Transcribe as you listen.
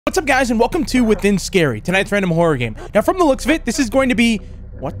What's up, guys, and welcome to Within Skerry, tonight's random horror game. Now, from the looks of it, this is going to be...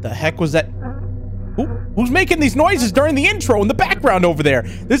 What the heck was that? Who's making these noises during the intro in the background over there?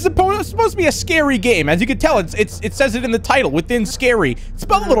 This is supposed to be a scary game. As you can tell, it says it in the title, Within Skerry. It's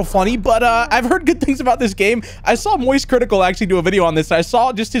spelled a little funny, but I've heard good things about this game. I saw Moist Critical actually do a video on this. I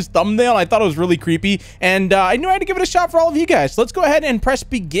saw just his thumbnail, and I thought it was really creepy, and I knew I had to give it a shot for all of you guys. So let's go ahead and press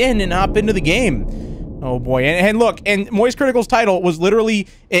begin and hop into the game. Oh boy, and look, and Moist Critical's title was literally,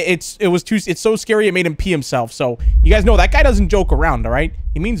 it's so scary it made him pee himself. So you guys know that guy doesn't joke around, all right?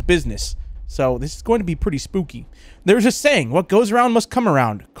 He means business. So this is going to be pretty spooky. There's a saying, what goes around must come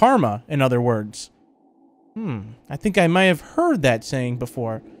around. Karma, in other words. I think I might have heard that saying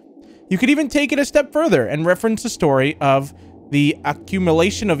before. You could even take it a step further and reference the story of the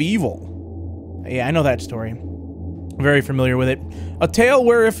accumulation of evil. Yeah, I know that story. Very familiar with it. A tale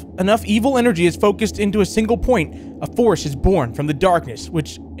where if enough evil energy is focused into a single point, a force is born from the darkness,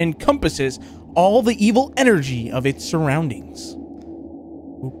 which encompasses all the evil energy of its surroundings.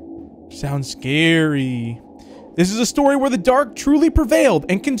 Ooh, sounds scary. This is a story where the dark truly prevailed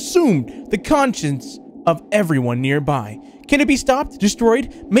and consumed the conscience of everyone nearby. Can it be stopped,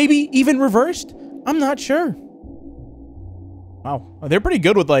 destroyed, maybe even reversed? I'm not sure. Wow, they're pretty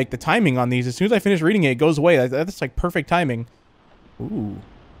good with, like, the timing on these. As soon as I finish reading it, it goes away. That's like, perfect timing. Ooh,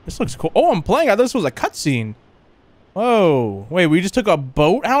 this looks cool. Oh, I'm playing. I thought this was a cutscene. Whoa. Wait, we just took a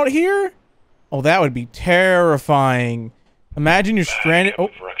boat out here? Oh, that would be terrifying. Imagine you're stranded. Oh,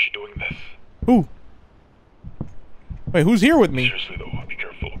 we're actually doing this. Who? Wait, who's here with me? Seriously, though, be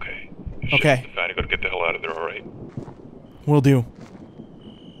careful, okay? Okay. The fan, you gotta get the hell out of there, alright? Will do.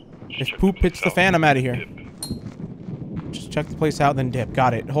 Just If poop hits the fan, I'm out of here. Just check the place out, then dip.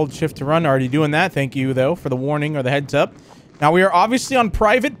 Got it. Hold shift to run. Already doing that. Thank you, though, for the warning or the heads up. Now, we are obviously on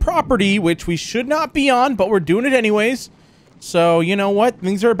private property, which we should not be on, but we're doing it anyways. So, you know what?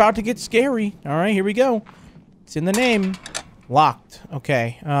 Things are about to get scary. All right, here we go. It's in the name. Locked.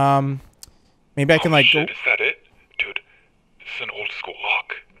 Okay. Maybe I can, like... Shit, is that it? Dude, this is an old school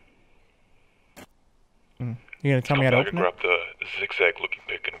lock. You gonna tell me how to open it? Grab the zigzag looking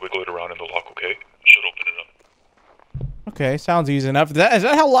pick and wiggle it around in the lock, okay? Should open it up. Okay, sounds easy enough. Is that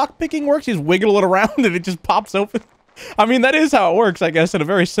how lockpicking works? You just wiggle it around and it just pops open? I mean, that is how it works, I guess, in a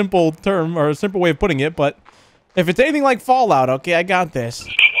very simple term, or a simple way of putting it, but if it's anything like Fallout, okay, I got this. Stop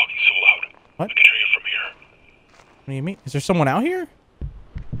walking so loud. What? I can hear you from here. What do you mean? Is there someone out here?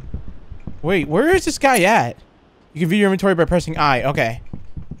 Wait, where is this guy at? You can view your inventory by pressing I. Okay.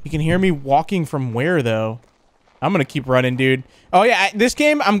 You can hear me walking from where, though? I'm gonna keep running, dude. Oh, yeah, this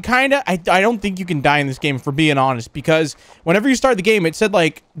game, I'm kinda... I don't think you can die in this game, for being honest, because whenever you start the game, it said,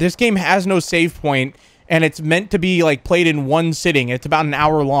 like, this game has no save point, and it's meant to be, like, played in one sitting. It's about an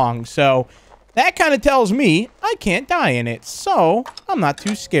hour long, so that kind of tells me I can't die in it, so I'm not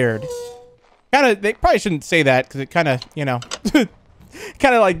too scared. They probably shouldn't say that, because it kind of, you know,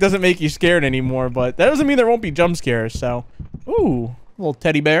 kind of, like, doesn't make you scared anymore, but that doesn't mean there won't be jump scares, so... Ooh, little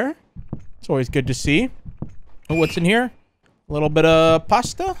teddy bear. It's always good to see. Oh, what's in here? A little bit of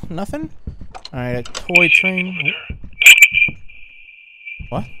pasta? Nothing? Alright, a toy train.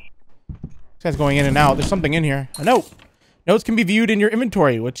 What? This guy's going in and out. There's something in here. A note. Notes can be viewed in your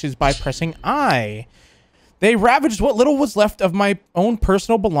inventory, which is by pressing I. They ravaged what little was left of my own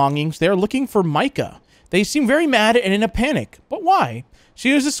personal belongings. They are looking for Micah. They seem very mad and in a panic. But why?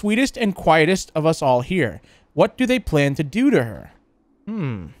 She is the sweetest and quietest of us all here. What do they plan to do to her? I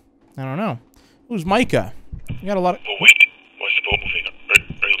don't know. Who's Micah? You got a lot of... Oh, wait. Why is the boat moving?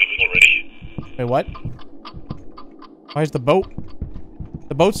 Are you leaving already? Wait, what? Why is the boat...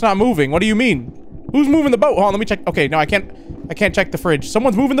 The boat's not moving. What do you mean? Who's moving the boat? Hold on, let me check. Okay, no, I can't check the fridge.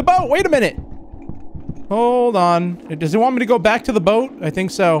 Someone's moving the boat. Wait a minute. Hold on. Does it want me to go back to the boat? I think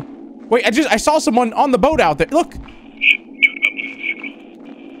so. Wait, I saw someone on the boat out there. Look.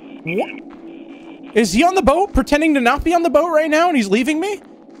 What? Is he on the boat? Pretending to not be on the boat right now and he's leaving me?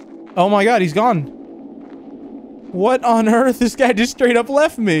 Oh my god, he's gone. What on earth? This guy just straight up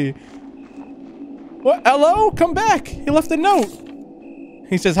left me. What? Hello? Come back. He left a note.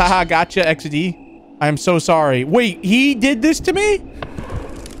 He says, haha, gotcha, XD. I am so sorry. Wait, he did this to me?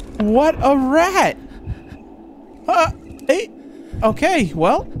 What a rat. Hey. Okay,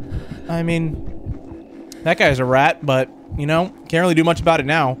 well, I mean, that guy's a rat, but, you know, can't really do much about it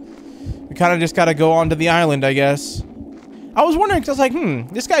now. We kind of just got to go onto the island, I guess. I was wondering, because I was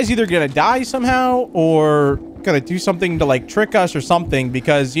like, this guy's either going to die somehow or going to do something to, like, trick us or something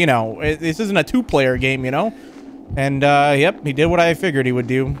because, you know, this isn't a two-player game, you know? And, yep, he did what I figured he would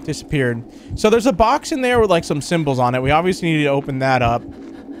do. Disappeared. So there's a box in there with, like, some symbols on it. We obviously need to open that up.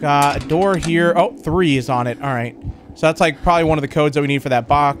 Got a door here. Oh, 3 is on it. All right. So that's like probably one of the codes that we need for that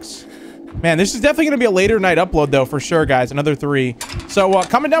box. Man, this is definitely going to be a later night upload, though, for sure, guys. Another 3. So,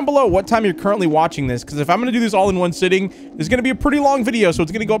 comment down below what time you're currently watching this, because if I'm going to do this all in one sitting, it's going to be a pretty long video, so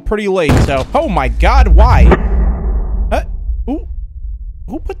it's going to go up pretty late. So, oh my god, why?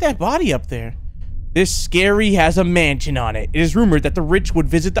 Who put that body up there? This Skerry has a mansion on it. It is rumored that the rich would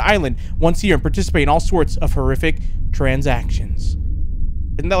visit the island once a year and participate in all sorts of horrific transactions.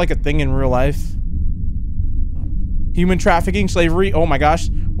 Isn't that like a thing in real life? Human trafficking, slavery, oh my gosh,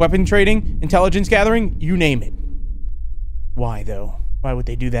 weapon trading, intelligence gathering, you name it. Why, though? Why would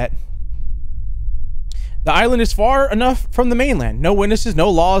they do that? The island is far enough from the mainland. No witnesses, no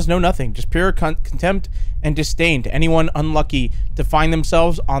laws, no nothing. Just pure contempt and disdain to anyone unlucky to find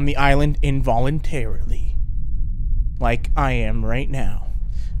themselves on the island involuntarily. Like I am right now.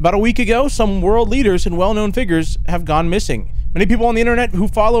 About a week ago, some world leaders and well-known figures have gone missing. Many people on the internet who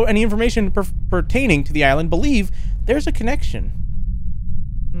follow any information pertaining to the island believe there's a connection.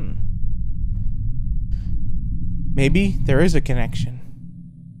 Maybe there is a connection.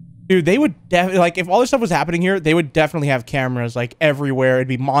 Dude, they would definitely, like, if all this stuff was happening here, they would definitely have cameras, like, everywhere. It'd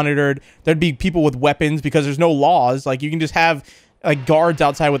be monitored. There'd be people with weapons because there's no laws. Like, you can just have, like, guards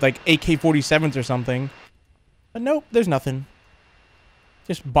outside with, like, AK-47s or something. But nope, there's nothing.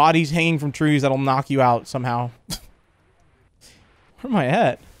 Just bodies hanging from trees that'll knock you out somehow. Where am I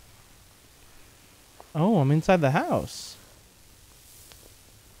at? Oh, I'm inside the house.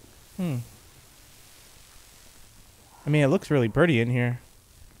 I mean, it looks really pretty in here.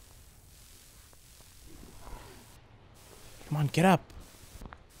 Come on, get up.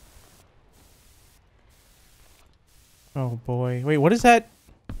 Oh, boy. Wait, what is that?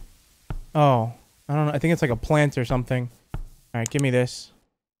 Oh, I don't know. I think it's like a plant or something. All right, give me this.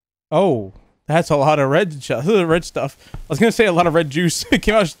 Oh, that's a lot of red stuff. I was going to say a lot of red juice. It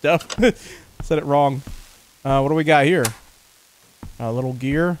came out stuff. Said it wrong. What do we got here? A little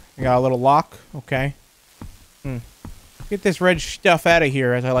gear. We got a little lock. Okay. Get this red stuff out of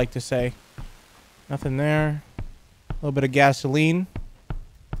here, as I like to say. Nothing there. A little bit of gasoline.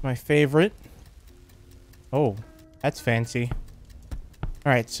 My favorite. Oh, that's fancy.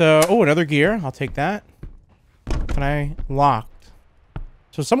 Alright, so... Oh, another gear. I'll take that. Can I... Locked.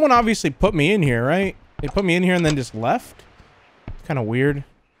 So someone obviously put me in here, right? They put me in here and then just left? Kind of weird.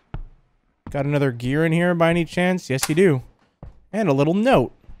 Got another gear in here by any chance? Yes, you do. And a little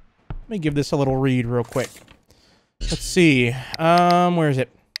note. Let me give this a little read real quick. Let's see. Where is it?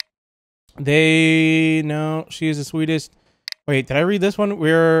 No, she is the sweetest. Wait, did I read this one?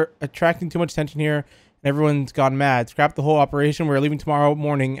 We're attracting too much attention here, and everyone's gone mad. Scrap the whole operation. We're leaving tomorrow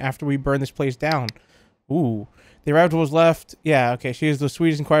morning after we burn this place down. Ooh. The arrival was left. Yeah, okay. She is the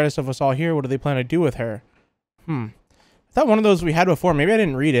sweetest and quietest of us all here. What do they plan to do with her? I thought one of those we had before. Maybe I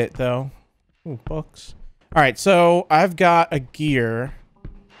didn't read it, though. Ooh, books. All right, so I've got a gear,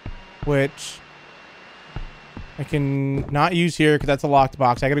 which I can not use here because that's a locked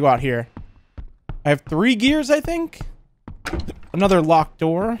box. I got to go out here. I have 3 gears, I think. Another locked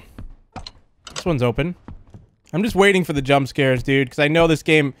door. This one's open. I'm just waiting for the jump scares, dude, because I know this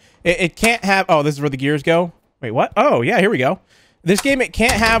game, it can't have... Oh, this is where the gears go? Wait, what? Oh, yeah, here we go. This game, it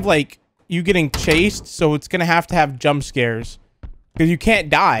can't have, like, you getting chased, so it's going to have jump scares. Because you can't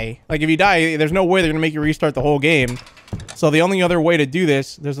die. Like, if you die, there's no way they're going to make you restart the whole game. So the only other way to do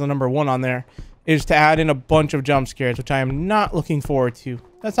this, there's the number 1 on there, is to add in a bunch of jump scares, which I am not looking forward to.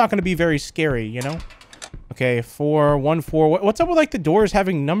 That's not going to be very scary, you know? Okay, 4, 1, 4. What's up with, like, the doors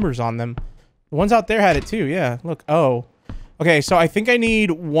having numbers on them? The ones out there had it, too. Yeah, look. Oh. Okay, so I think I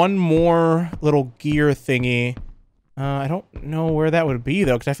need one more little gear thingy. I don't know where that would be,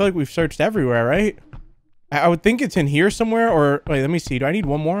 though, because I feel like we've searched everywhere, right? I would think it's in here somewhere, or... Wait, let me see. Do I need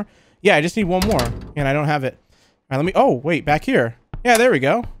one more? Yeah, I just need one more, and I don't have it. All right, let me... Oh, wait, back here. Yeah, there we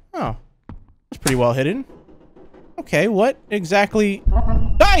go. Oh. That's pretty well hidden. Okay, what exactly...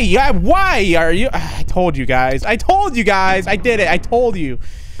 Hey, why are you... I told you guys. I told you guys. I did it. I told you.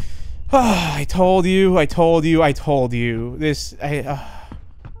 I told you. This...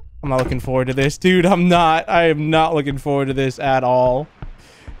 I'm not looking forward to this, dude. I am not looking forward to this at all.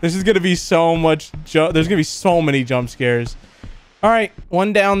 This is going to be so much... There's going to be so many jump scares. All right,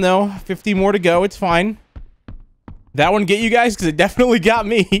 1 down, though. 50 more to go. It's fine. That one get you guys? Because it definitely got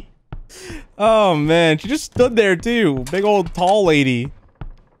me. Oh, man. She just stood there, too. Big old tall lady.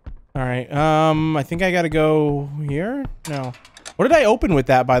 All right. I think I got to go here? No. What did I open with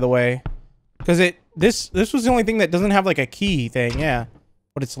that, by the way? Because this was the only thing that doesn't have, like, a key thing. Yeah.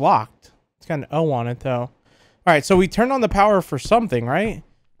 But it's locked. It's got an O on it, though. All right, so we turned on the power for something, right?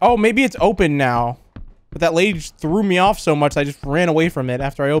 Oh, maybe it's open now. But that lady just threw me off so much, I just ran away from it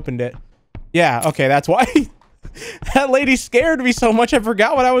after I opened it. Yeah, okay, that's why. That lady scared me so much I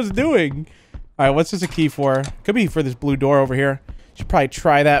forgot what I was doing. All right, what's this a key for? Could be for this blue door over here. Should probably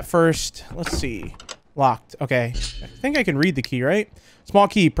try that first. Let's see. Locked. Okay. I think I can read the key, right? Small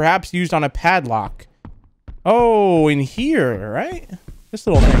key, perhaps used on a padlock. Oh, in here, right? This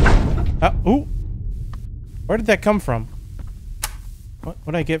little thing. Ooh. Where did that come from? What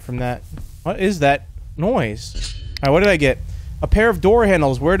did I get from that? What is that noise? All right, what did I get? A pair of door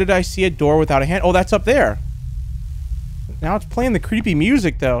handles. Where did I see a door without a handle? Oh, that's up there. Now it's playing the creepy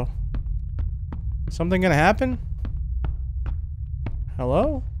music, though. Something gonna happen?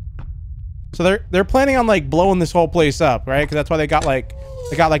 Hello? So they're planning on like blowing this whole place up, right? Because that's why they got like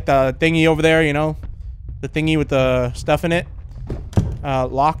the thingy over there, you know, the thingy with the stuff in it,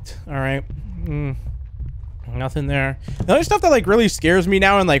 locked. All right. Nothing there. The other stuff that like really scares me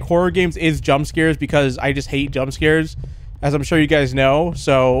now in like horror games is jump scares, because I just hate jump scares, as I'm sure you guys know.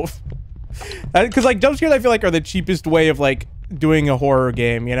 So, because like jump scares, I feel like are the cheapest way of like doing a horror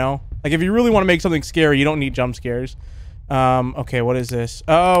game. You know, like if you really want to make something scary, you don't need jump scares. Okay, what is this?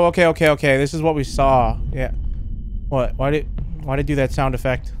 Oh, okay. This is what we saw. Yeah. What? Why did it do that sound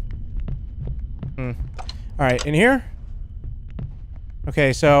effect? All right, in here.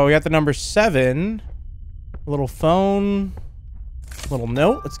 Okay, so we got the number 7. A little phone. A little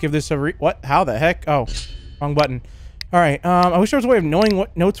note. Let's give this a what? How the heck? Oh, wrong button. All right. I wish there was a way of knowing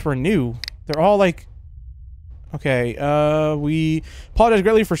what notes were new. They're all like. Okay. We apologize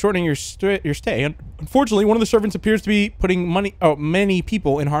greatly for shortening your stay. Unfortunately, one of the servants appears to be putting many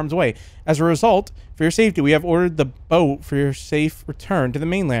people in harm's way. As a result, for your safety, we have ordered the boat for your safe return to the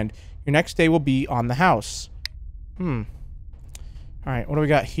mainland. Your next stay will be on the house. All right, what do we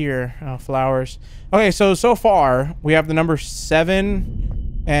got here? Oh, flowers. Okay, so far, we have the number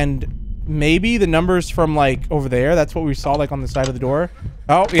 7 and maybe the numbers from, like, over there. That's what we saw, like, on the side of the door.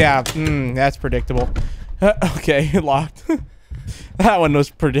 Oh, yeah. That's predictable. Okay, locked. That one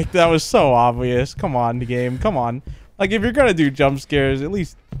was that was so obvious. Come on, the game. Come on. Like, if you're gonna do jump scares, at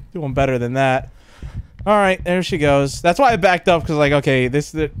least do them better than that. All right, there she goes. That's why I backed up, because, like, okay,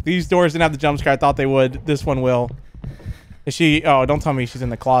 these doors didn't have the jump scare I thought they would. This one will. Is she? Oh, don't tell me she's in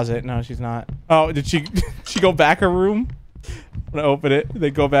the closet. No, she's not. Oh, did she go back her room? I'm gonna open it.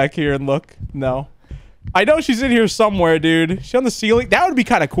 They go back here and look. No. I know she's in here somewhere, dude. Is she on the ceiling? That would be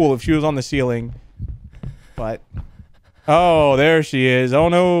kind of cool if she was on the ceiling. But. Oh, there she is. Oh,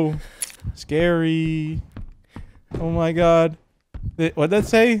 no. Scary. Oh, my God. What'd that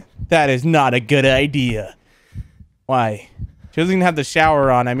say? That is not a good idea. Why? She doesn't even have the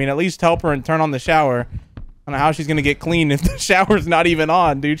shower on. I mean, at least help her and turn on the shower. I don't know how she's gonna get clean if the shower's not even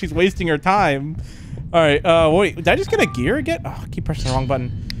on, dude. She's wasting her time. All right, wait, did I just get a gear again? Oh, I keep pressing the wrong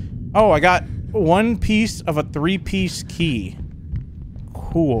button. Oh, I got 1 piece of a 3-piece key.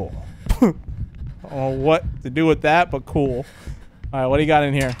 Cool. Oh, what to do with that, but cool. All right, what do you got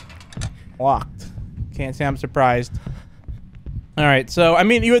in here? Locked. Can't say I'm surprised. All right, so, I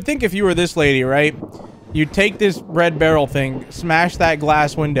mean, you would think if you were this lady, right? You'd take this red barrel thing, smash that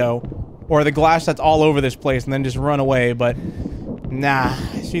glass window, or the glass that's all over this place, and then just run away, but nah,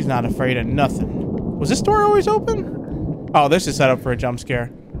 she's not afraid of nothing. Was this door always open? Oh, this is set up for a jump scare.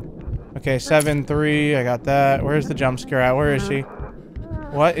 Okay, 7-3, I got that. Where's the jump scare at? Where is she?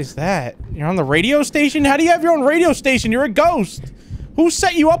 What is that? You're on the radio station? How do you have your own radio station? You're a ghost. Who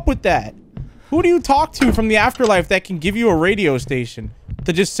set you up with that? Who do you talk to from the afterlife that can give you a radio station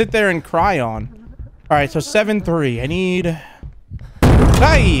to just sit there and cry on? All right, so 7-3. I need...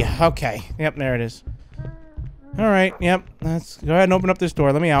 Hey! Okay. Yep, there it is. All right, yep. Let's go ahead and open up this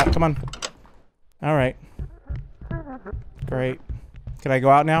door. Let me out. Come on. All right. Great. Can I go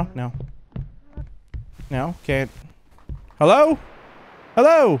out now? No. No? Can't. Hello?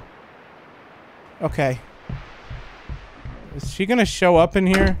 Hello? Okay. Is she gonna show up in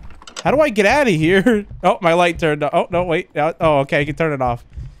here? How do I get out of here? Oh, my light turned off. Oh, no, wait. Oh, okay. I can turn it off.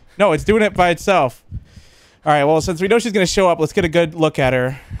 No, it's doing it by itself. All right, well, since we know she's going to show up, let's get a good look at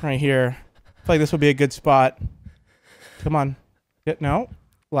her right here. I feel like this would be a good spot. Come on. No.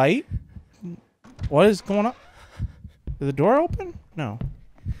 Light. What is going on? Did the door open? No.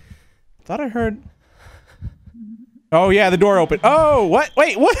 Thought I heard... Oh, yeah, the door opened. Oh, what?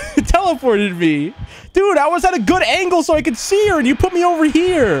 Wait, what? It teleported me. Dude, I was at a good angle so I could see her, and you put me over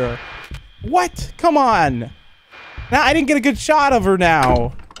here. What? Come on. Now, I didn't get a good shot of her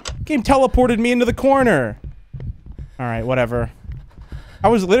now. Game teleported me into the corner. All right, whatever. I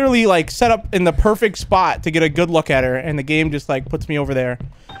was literally, like, set up in the perfect spot to get a good look at her, and the game just, like, puts me over there.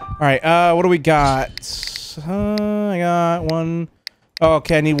 All right, what do we got? I got 1. Oh,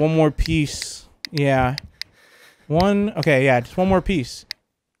 okay, I need 1 more piece. Yeah. 1. Okay, yeah, just 1 more piece.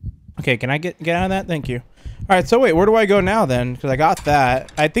 Okay, can I get out of that? Thank you. All right, so wait, where do I go now then? Because I got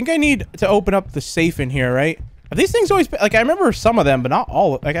that. I think I need to open up the safe in here, right? Have these things always, like, I remember some of them, but not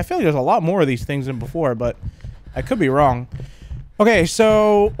all. Like, I feel like there's a lot more of these things than before, but I could be wrong. Okay,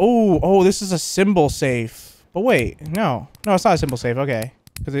 so, oh, this is a symbol safe. But wait, no, it's not a symbol safe. Okay,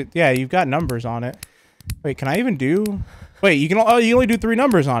 because yeah, you've got numbers on it. Wait, can I even do? Wait, you can. Oh, you only do 3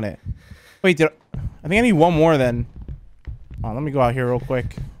 numbers on it. Wait, I think I need one more then. Oh, let me go out here real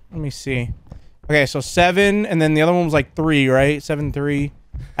quick. Let me see. Okay, so 7, and then the other one was like 3, right? 7, 3.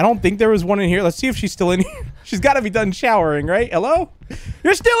 I don't think there was one in here. Let's see if she's still in here. She's got to be done showering, right? Hello?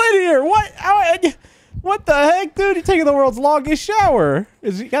 You're still in here. What? What the heck, dude? You're taking the world's longest shower.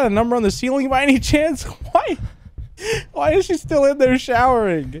 Is you got a number on the ceiling by any chance? Why? Why is she still in there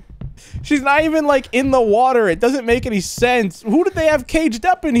showering? She's not even, like, in the water. It doesn't make any sense. Who did they have caged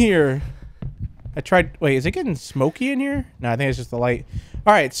up in here? I tried. Wait, is it getting smoky in here? No, I think it's just the light.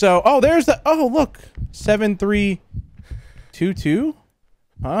 All right, so, oh, there's the, oh, look. 7322?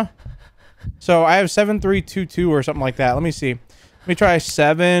 Huh? So I have 7322 or something like that. Let me see. Let me try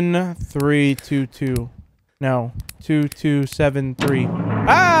 7322. No, 2273.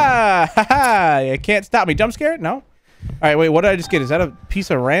 Ah! Haha! You can't stop me. Jump scare? No. All right, wait. What did I just get? Is that a piece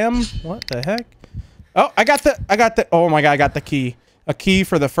of RAM? What the heck? Oh, I got the. Oh my god! I got the key. A key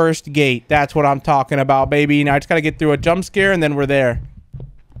for the first gate. That's what I'm talking about, baby. Now I just gotta get through a jump scare and then we're there.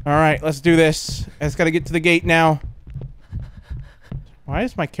 All right, let's do this. I just gotta get to the gate now. Why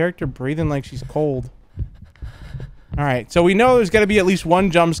is my character breathing like she's cold? All right, so we know there's got to be at least one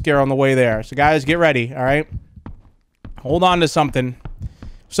jump scare on the way there. So guys, get ready, all right? Hold on to something.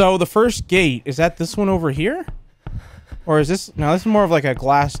 So the first gate, is that this one over here? Or is this... No, this is more of like a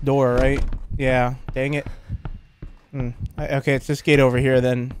glass door, right? Yeah, dang it. Okay, it's this gate over here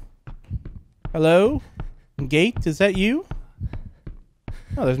then. Hello? Gate, is that you?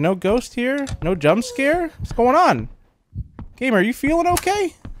 Oh, there's no ghost here? No jump scare? What's going on? Gamer, are you feeling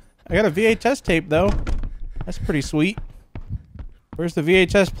okay? I got a VHS tape, though. That's pretty sweet. Where's the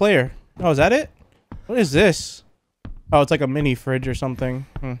VHS player? Oh, is that it? What is this? Oh, it's like a mini fridge or something.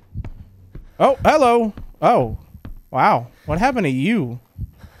 Oh, hello. Oh, wow. What happened to you?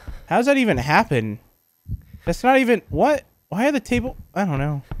 How does that even happen? That's not even... What? Why are the table... I don't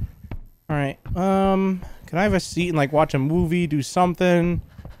know. All right. Can I have a seat and, like, watch a movie, do something?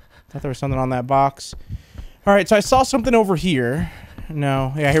 Thought there was something on that box. All right, so I saw something over here.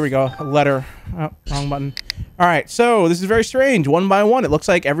 No. Yeah, here we go. A letter. Oh, wrong button. All right, so this is very strange. One by one, it looks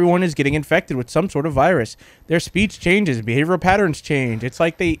like everyone is getting infected with some sort of virus. Their speech changes. Behavioral patterns change. It's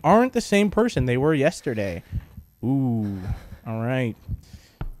like they aren't the same person they were yesterday. Ooh. All right.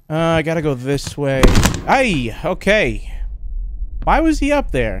 I gotta go this way. Aye. Okay. Why was he up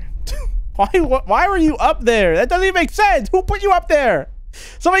there? Why were you up there? That doesn't even make sense. Who put you up there?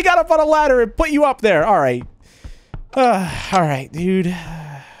 Somebody got up on a ladder and put you up there. All right. All right, dude.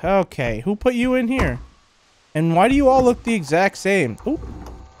 Okay. Who put you in here? And why do you all look the exact same? Ooh.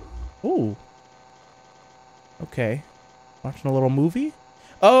 Ooh. Okay. Watching a little movie?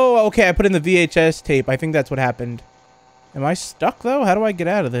 Oh, okay. I put in the VHS tape. I think that's what happened. Am I stuck, though? How do I get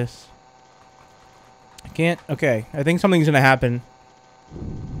out of this? I can't. Okay. I think something's going to happen.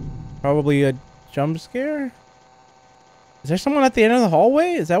 Probably a jump scare? Is there someone at the end of the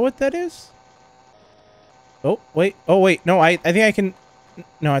hallway? Is that what that is? Oh, wait. Oh, wait. No, I think I can...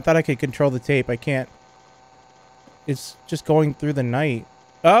 No, I thought I could control the tape. I can't. It's just going through the night.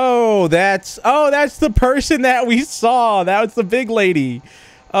 Oh, that's the person that we saw. That was the big lady.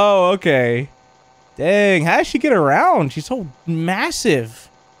 Oh, okay. Dang, how does she get around? She's so massive.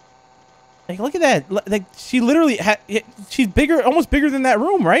 Like, look at that. Like, she literally she's bigger, almost bigger than that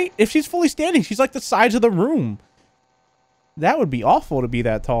room, right? If she's fully standing, she's like the size of the room. That would be awful to be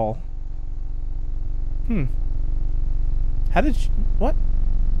that tall. How did she... What?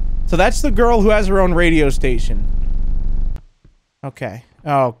 So that's the girl who has her own radio station. Okay.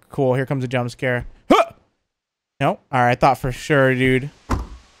 Oh, cool. Here comes a jump scare. Huh! Nope. Alright, I thought for sure, dude.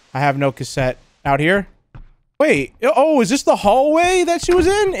 I have no cassette. Out here? Wait. Oh, is this the hallway that she was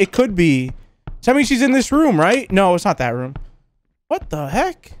in? It could be. Tell me she's in this room, right? No, it's not that room. What the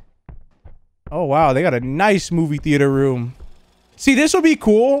heck? Oh, wow. They got a nice movie theater room. See, this would be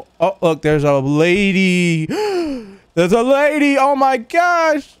cool. Oh, look. There's a lady. There's a lady. Oh, my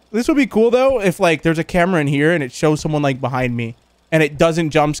gosh. This would be cool, though, if, like, there's a camera in here and it shows someone, like, behind me. And it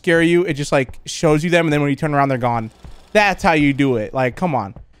doesn't jump scare you. It just, like, shows you them. And then when you turn around, they're gone. That's how you do it. Like, come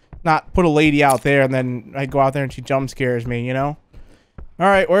on. Not put a lady out there and then I go out there and she jump scares me, you know? All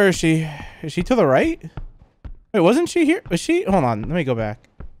right, where is she? Is she to the right? Wait, wasn't she here? Was she? Hold on, let me go back.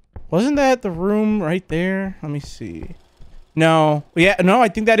 Wasn't that the room right there? Let me see. No. Yeah, no, I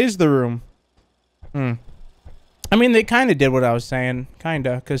think that is the room. I mean, they kind of did what I was saying. Kind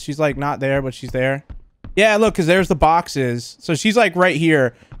of. Because she's, like, not there, but she's there. Yeah, look, because there's the boxes. So she's, like, right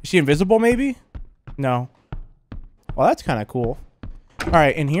here. Is she invisible, maybe? No. Well, that's kind of cool. All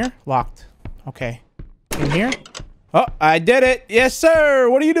right, in here? Locked. Okay. In here? Oh, I did it. Yes, sir.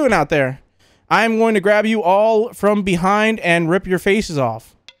 What are you doing out there? I'm going to grab you all from behind and rip your faces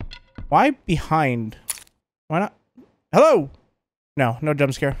off. Why behind? Why not? Hello? No, no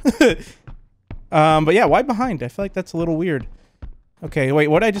jump scare. But yeah, why behind? I feel like that's a little weird. Okay, wait,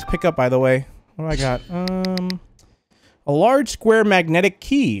 what did I just pick up, by the way? What do I got? A large square magnetic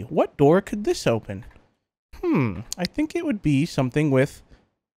key. What door could this open? I think it would be something with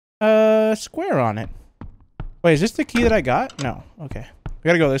a square on it. Wait, is this the key that I got? No. Okay. We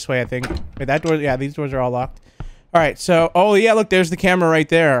gotta go this way, I think. Wait, that door... Yeah, these doors are all locked. Alright, so... Oh, yeah, look, there's the camera right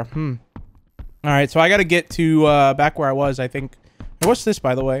there. Alright, so I gotta get to, back where I was, I think. What's this,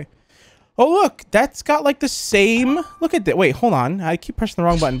 by the way? Oh, look! That's got, like, the same... Look at that. Wait, hold on. I keep pressing the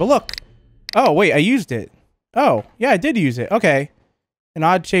wrong button, but look. Oh, wait, I used it. Oh, yeah, I did use it. Okay. An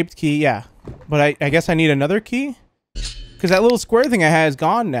odd-shaped key, yeah. But I guess I need another key? Because that little square thing I had is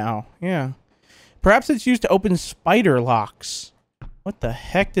gone now. Yeah. Perhaps it's used to open spider locks. What the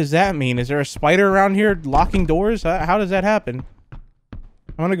heck does that mean? Is there a spider around here locking doors? How does that happen? I'm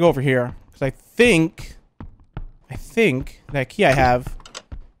gonna go over here. Because I think that key I have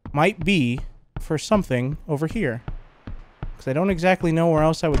might be for something over here. Because I don't exactly know where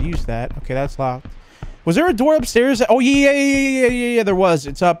else I would use that. Okay, that's locked. Was there a door upstairs? Oh, yeah, there was.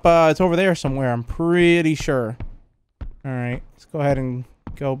 It's up, it's over there somewhere. I'm pretty sure. All right, let's go ahead and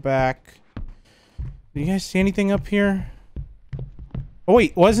go back. Do you guys see anything up here? Oh,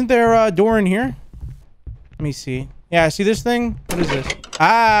 wait, wasn't there a door in here? Let me see. Yeah, see this thing? What is this?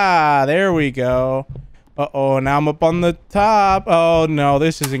 Ah, there we go. Uh-oh, now I'm up on the top. Oh, no,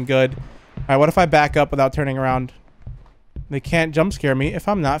 this isn't good. All right, what if I back up without turning around? They can't jump scare me if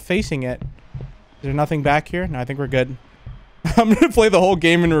I'm not facing it. Is there nothing back here? No, I think we're good. I'm gonna play the whole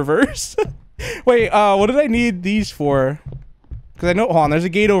game in reverse. Wait, what did I need these for? Because I know... Hold on, there's a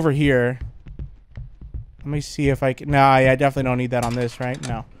gate over here. Let me see if I can... Nah, yeah, I definitely don't need that on this, right?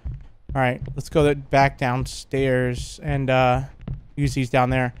 No. Alright, let's go back downstairs and use these down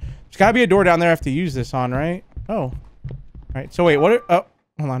there. There's gotta be a door down there I have to use this on, right? Oh. Alright, so wait, what are... Oh,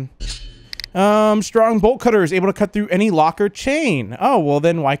 hold on. Strong bolt cutter is able to cut through any lock or chain. Oh, well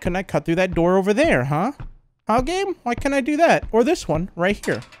then why couldn't I cut through that door over there, huh? How, game? Why can't I do that? Or this one, right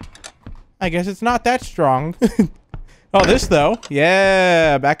here. I guess it's not that strong. Oh, this though.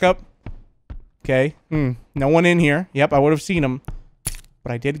 Yeah, back up. Okay. No one in here. Yep, I would have seen him.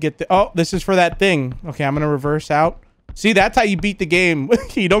 But I did get the... Oh, this is for that thing. Okay, I'm gonna reverse out. See, that's how you beat the game.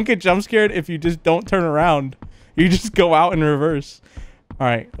 You don't get jump scared if you just don't turn around. You just go out and reverse.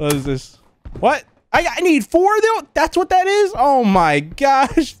 Alright, what is this? What? I need 4 though? That's what that is? Oh my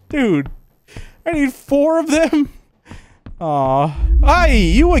gosh, dude. I need 4 of them? Aw. Aye,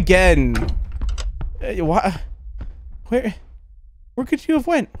 you again. What? Where could you have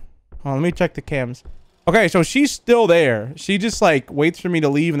went? Oh, let me check the cams. Okay, so she's still there. She just, like, waits for me to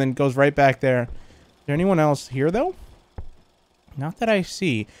leave and then goes right back there. Is there anyone else here, though? Not that I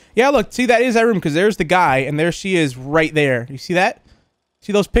see. Yeah, look, see, that is that room, because there's the guy, and there she is right there. You see that?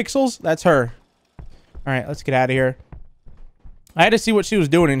 See those pixels? That's her. All right, let's get out of here. I had to see what she was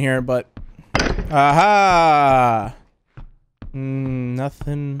doing in here, but... Aha!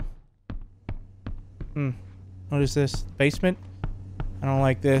 Nothing. What is this? Basement? I don't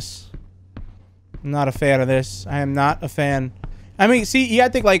like this. I'm not a fan of this. I am not a fan. I mean, see, you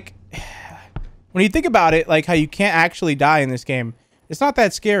gotta think, like... When you think about it, like, how you can't actually die in this game, it's not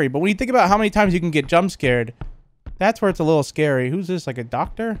that scary. But when you think about how many times you can get jump scared, that's where it's a little scary. Who's this? Like a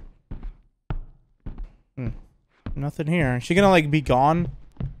doctor? Nothing here. Is she gonna, like, be gone?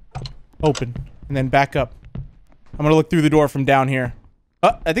 Open. And then back up. I'm gonna look through the door from down here.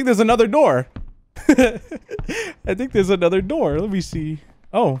 Oh, I think there's another door. I think there's another door. Let me see.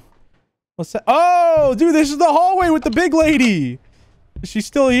 Oh. What's that? Oh, dude, this is the hallway with the big lady. Is she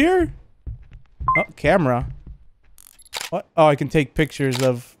still here? Oh, camera. What? Oh, I can take pictures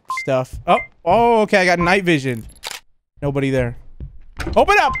of stuff. Oh, okay, I got night vision. Nobody there.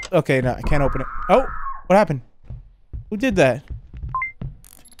 Open up! Okay, no, I can't open it. Oh, what happened? Who did that?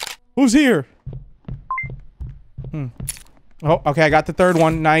 Who's here? Oh, okay, I got the third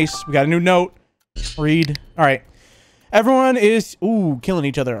one. Nice. We got a new note. Read. All right. Everyone is, killing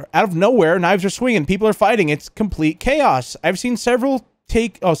each other. Out of nowhere, knives are swinging. People are fighting. It's complete chaos. I've seen several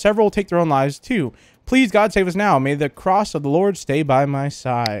take their own lives too. Please, God, save us now. May the cross of the Lord stay by my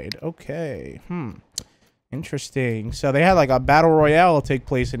side. Okay. Interesting. So they had like a battle royale take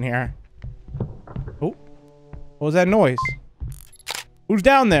place in here. Oh. What was that noise? Who's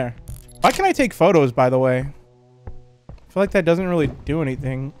down there? Why can't I take photos, by the way? I feel like that doesn't really do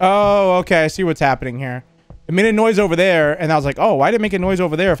anything. Oh, okay. I see what's happening here. It made a noise over there, and I was like, oh, why did it make a noise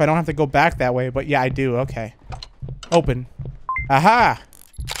over there if I don't have to go back that way? But yeah, I do. Okay. Open. Aha!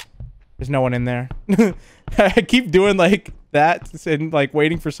 There's no one in there. I keep doing like that and like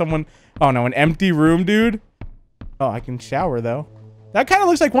waiting for someone. Oh no, an empty room, dude. Oh, I can shower though. That kind of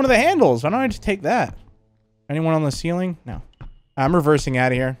looks like one of the handles. Why don't I just take that? Anyone on the ceiling? No. I'm reversing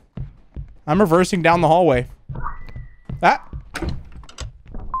out of here. I'm reversing down the hallway. Ah!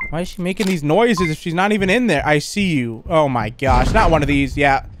 Why is she making these noises if she's not even in there? I see you. Oh my gosh. Not one of these.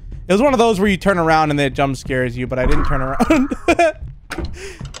 Yeah. It was one of those where you turn around and then it jump scares you, but I didn't turn around.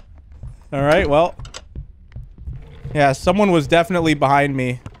 Alright, well. Yeah, someone was definitely behind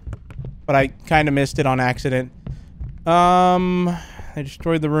me. But I kind of missed it on accident. They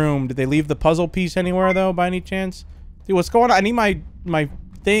destroyed the room. Did they leave the puzzle piece anywhere, though, by any chance? Dude, what's going on? I need my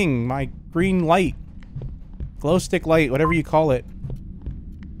thing. My green light. Glow stick light, whatever you call it.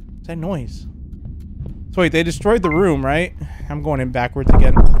 What's that noise? So wait, they destroyed the room, right? I'm going in backwards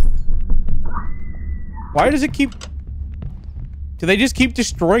again. Why does it keep... Do they just keep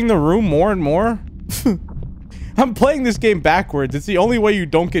destroying the room more and more? I'm playing this game backwards. It's the only way you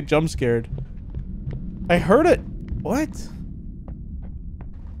don't get jump scared. I heard it. What?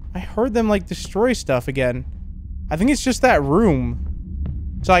 I heard them like destroy stuff again. I think it's just that room.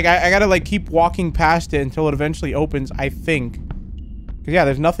 So like I gotta like keep walking past it until it eventually opens, I think. Cause yeah,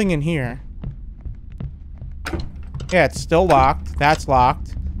 there's nothing in here. Yeah, it's still locked. That's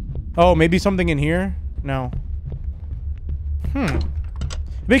locked. Oh, maybe something in here? No.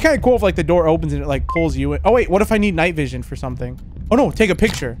 It'd be kind of cool if like the door opens and it like pulls you in. Oh wait, what if I need night vision for something? Oh no, take a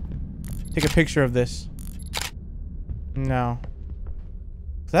picture. Take a picture of this. No.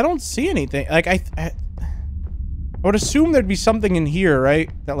 'Cause I don't see anything. Like I would assume there'd be something in here, right?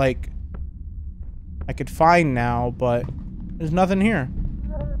 That like I could find now, but there's nothing here.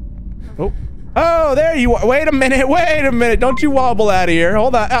 Oh. Oh, there you are. Wait a minute. Wait a minute. Don't you wobble out of here.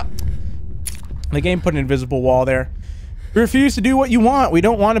 Hold on. Ah. The game put an invisible wall there. We refuse to do what you want. We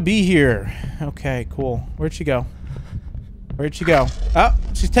don't want to be here. Okay, cool. Where'd she go? Where'd she go? Oh,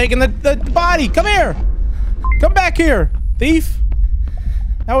 she's taking the body. Come here. Come back here, thief.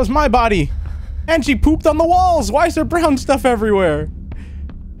 That was my body. And she pooped on the walls. Why is there brown stuff everywhere?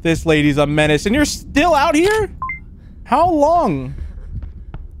 This lady's a menace. And you're still out here? How long?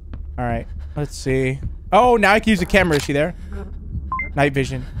 All right. Let's see. Oh, now I can use the camera. Is she there? Night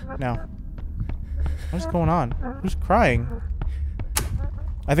vision. No. What's going on? Who's crying?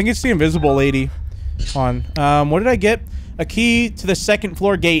 I think it's the invisible lady. On. What did I get? A key to the second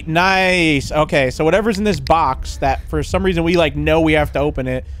floor gate. Nice. Okay, so whatever's in this box that for some reason we like know we have to open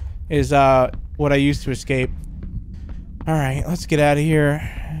it is what I used to escape. All right, let's get out of here.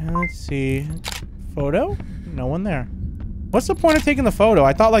 Let's see. Photo? No one there. What's the point of taking the photo?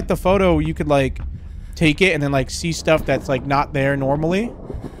 I thought like the photo you could like take it and then like see stuff that's like not there normally.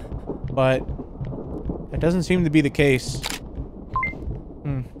 But that doesn't seem to be the case.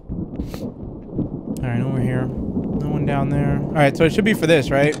 Alright, over here. No one down there. Alright, so it should be for this,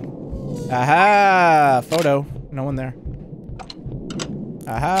 right? Aha! Photo. No one there.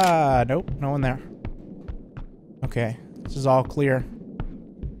 Aha! Nope, no one there. Okay, this is all clear.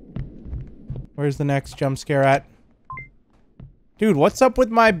 Where's the next jump scare at? Dude, what's up with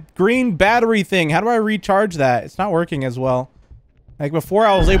my green battery thing? How do I recharge that? It's not working as well. Like before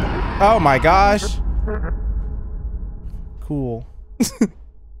I was able... Oh my gosh. Cool.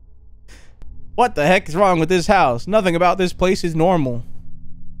 What the heck is wrong with this house? Nothing about this place is normal.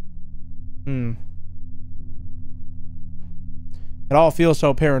 It all feels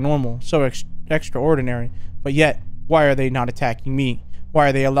so paranormal, so extraordinary. But yet, why are they not attacking me? Why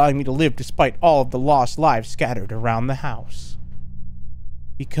are they allowing me to live despite all of the lost lives scattered around the house?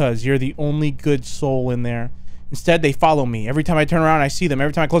 Because you're the only good soul in there. Instead, they follow me. Every time I turn around, I see them.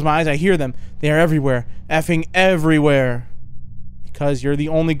 Every time I close my eyes, I hear them. They are everywhere. Effing everywhere. Because you're the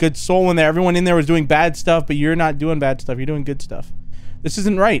only good soul in there. Everyone in there was doing bad stuff, but you're not doing bad stuff. You're doing good stuff. This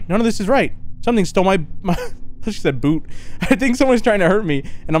isn't right. None of this is right. Something stole my she said boot. I think someone's trying to hurt me,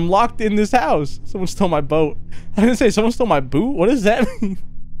 and I'm locked in this house. Someone stole my boat. I didn't say someone stole my boot. What does that mean?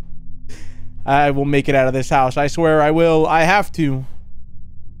 I will make it out of this house. I swear I will. I have to.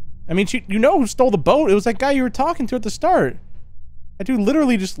 I mean, you know who stole the boat? It was that guy you were talking to at the start. That dude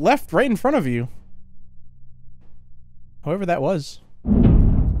literally just left right in front of you. Whoever that was.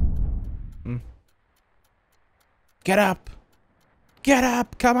 Get up. Get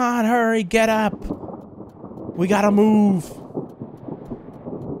up. Come on, hurry. Get up. We gotta move.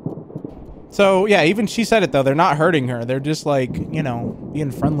 So, yeah, even she said it, though. They're not hurting her. They're just, like, you know,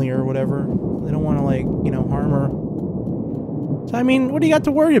 being friendly or whatever. They don't want to, like, you know, harm her. So, I mean, what do you got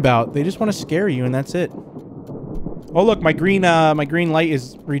to worry about? They just want to scare you, and that's it. Oh, look, my green light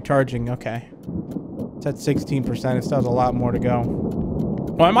is recharging. Okay. It's at 16%. It still has a lot more to go.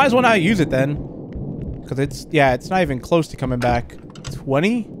 Well, I might as well not use it, then. Because it's, yeah, it's not even close to coming back.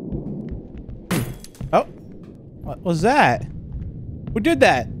 20? Oh. What was that? Who did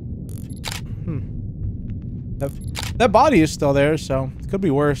that? That body is still there, so it could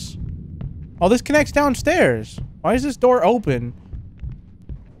be worse. Oh, this connects downstairs. Why is this door open?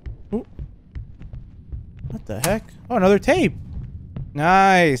 Ooh. What the heck? Oh, another tape.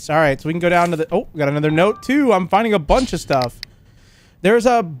 Nice. All right, so we can go down to the... Oh, we got another note, too. I'm finding a bunch of stuff. There's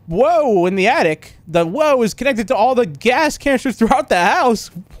a whoa in the attic. The whoa is connected to all the gas canisters throughout the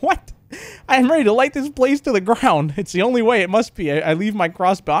house. What? I'm ready to light this place to the ground. It's the only way. It must be. I leave my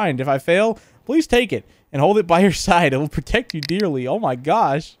cross behind. If I fail, please take it and hold it by your side. It will protect you dearly. Oh my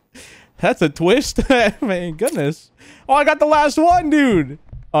gosh. That's a twist. Man, goodness. Oh, I got the last one, dude.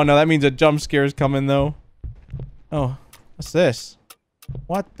 Oh no, that means a jump scare is coming though. Oh, what's this?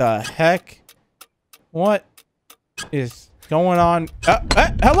 What the heck? What is going on?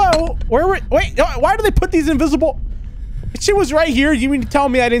 Hello? Wait, why do they put these invisible... She was right here. You mean to tell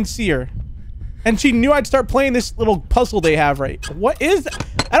me I didn't see her? And she knew I'd start playing this little puzzle they have, right? What is...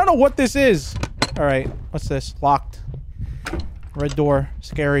 I don't know what this is. All right. What's this? Locked. Red door.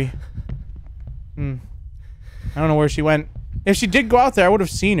 Scary. I don't know where she went. If she did go out there, I would have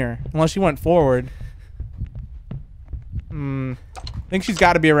seen her. Unless she went forward. I think she's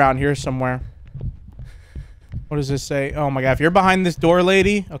got to be around here somewhere. What does this say? Oh my god. If you're behind this door,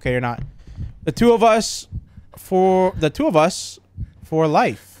 lady... Okay, you're not. The two of us... For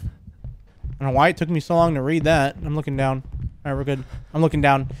life. I don't know why it took me so long to read that. I'm looking down. All right, we're good. I'm looking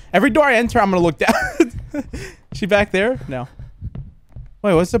down. Every door I enter, I'm gonna look down. She back there? No.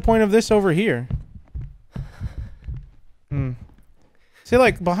 Wait, what's the point of this over here? See,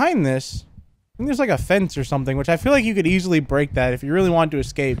 like, behind this, I think there's like a fence or something, which I feel like you could easily break that if you really want to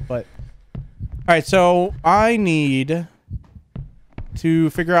escape, but... Alright, so I need... to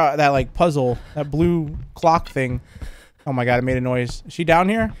figure out that, like, puzzle. That blue clock thing. Oh my god, it made a noise. Is she down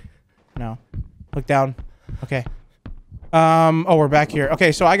here? No. Look down. Okay. Oh, we're back here.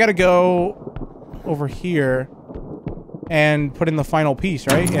 Okay, so I gotta go over here and put in the final piece,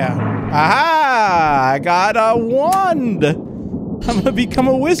 right? Yeah. Aha! I got a wand! I'm gonna become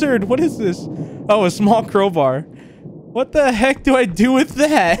a wizard. What is this? Oh, a small crowbar. What the heck do I do with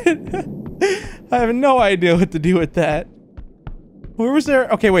that? I have no idea what to do with that. Where was there?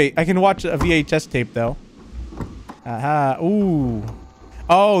 Okay, wait. I can watch a VHS tape, though. Aha. Ooh.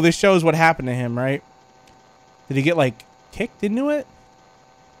 Oh, this shows what happened to him, right? Did he get, like, kicked into it?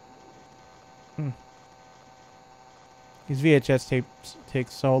 These VHS tapes take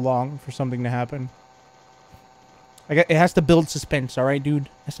so long for something to happen. It has to build suspense, all right, dude?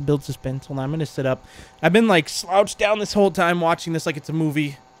 It has to build suspense. Hold on, I'm going to sit up. I've been, like, slouched down this whole time watching this like it's a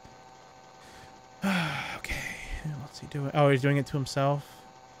movie. Okay. What's he doing? Oh, he's doing it to himself.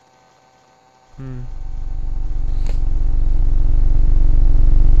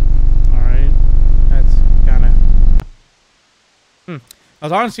 Alright. That's kinda... I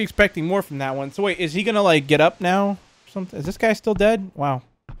was honestly expecting more from that one. So wait, is he gonna, like, get up now? Something? Is this guy still dead? Wow.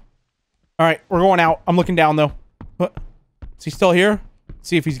 Alright, we're going out. I'm looking down, though. What? Is he still here? Let's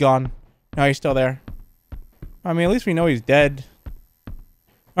see if he's gone. No, he's still there. I mean, at least we know he's dead.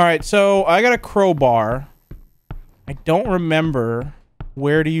 Alright, so I got a crowbar. I don't remember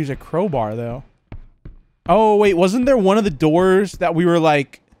where to use a crowbar, though. Oh, wait, wasn't there one of the doors that we were,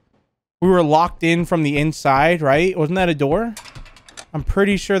 like... We were locked in from the inside, right? Wasn't that a door? I'm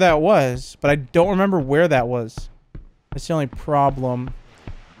pretty sure that was, but I don't remember where that was. That's the only problem.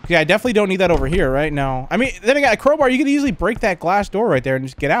 Okay, I definitely don't need that over here, right? No. I mean, then I got a crowbar. You could easily break that glass door right there and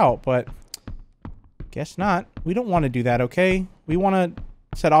just get out, but... Guess not. We don't want to do that, okay? We want to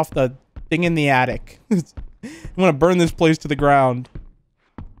set off the thing in the attic. I want to burn this place to the ground.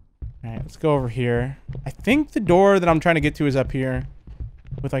 Alright, let's go over here. I think the door that I'm trying to get to is up here.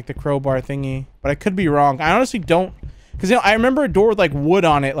 With, like, the crowbar thingy. But I could be wrong. I honestly don't... Because, you know, I remember a door with, like, wood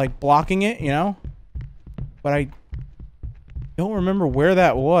on it, like, blocking it, you know? But I don't remember where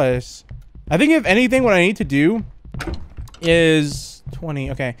that was. I think, if anything, what I need to do is...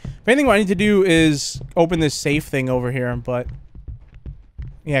 20, okay. If anything, what I need to do is open this safe thing over here, but...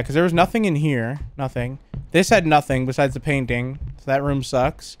 Yeah, because there was nothing in here. Nothing. This had nothing besides the painting. So that room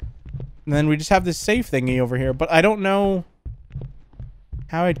sucks. And then we just have this safe thingy over here. But I don't know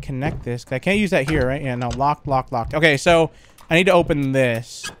how I'd connect this. 'Cause I can't use that here, right? Yeah, no. Locked, locked, locked. Okay, so I need to open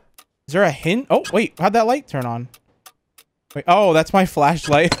this. Is there a hint? Oh, wait. How'd that light turn on? Wait. Oh, that's my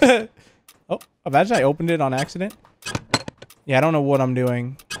flashlight. Oh, imagine I opened it on accident. Yeah, I don't know what I'm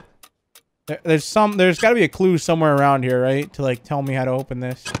doing. There's got to be a clue somewhere around here, right? To, like, tell me how to open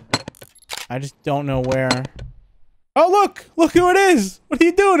this. I just don't know where. Oh, look! Look who it is! What are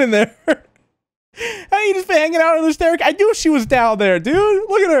you doing in there? How you just been hanging out on the staircase? I knew she was down there, dude!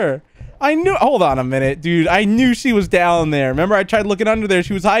 Look at her! I knew- Hold on a minute, dude. I knew she was down there. Remember, I tried looking under there.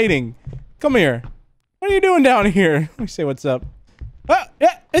 She was hiding. Come here. What are you doing down here? Let me say what's up.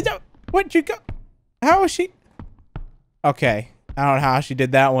 Yeah, where'd you go? How is she? Okay. I don't know how she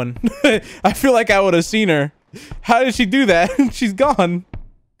did that one. I feel like I would have seen her. How did she do that? She's gone.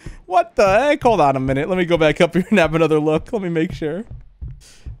 What the heck? Hold on a minute. Let me go back up here and have another look. Let me make sure.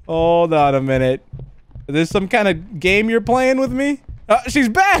 Hold on a minute. Is this some kind of game you're playing with me? She's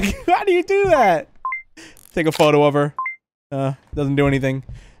back! How do you do that? Take a photo of her. Doesn't do anything.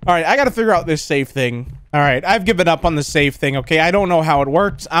 Alright, I gotta figure out this safe thing. Alright, I've given up on the safe thing, okay? I don't know how it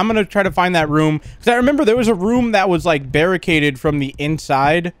works. I'm gonna try to find that room. Because I remember there was a room that was, like, barricaded from the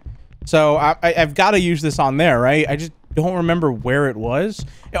inside. So, I've got to use this on there, right? I just don't remember where it was.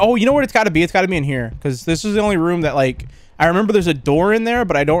 Oh, you know what it's got to be? It's got to be in here. Because this is the only room that, like... I remember there's a door in there,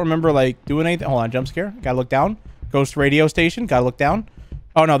 but I don't remember, like, doing anything. Hold on, jump scare. Gotta look down. Ghost radio station. Gotta look down.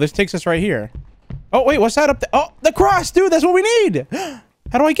 Oh, no, this takes us right here. Oh, wait, what's that up there? Oh, the cross, dude. That's what we need.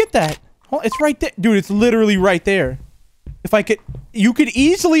 How do I get that? Oh, it's right there. Dude, it's literally right there. If I could... You could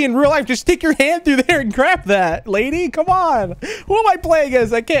easily, in real life, just stick your hand through there and grab that, lady. Come on. Who am I playing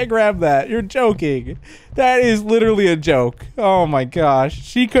as? I can't grab that. You're joking. That is literally a joke. Oh, my gosh.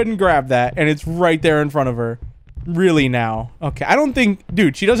 She couldn't grab that, and it's right there in front of her. Really now? Okay, I don't think...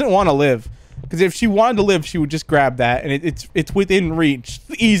 Dude, she doesn't want to live. Because if she wanted to live, she would just grab that, and it's within reach.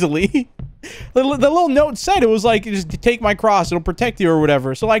 Easily. The little note said it was like, just take my cross. It'll protect you or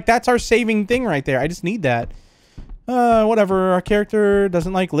whatever. So, like, that's our saving thing right there. I just need that. Whatever. Our character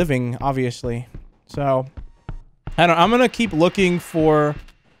doesn't like living, obviously. So, I don't... I'm gonna keep looking for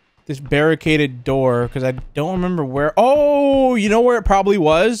this barricaded door, because I don't remember where... Oh! You know where it probably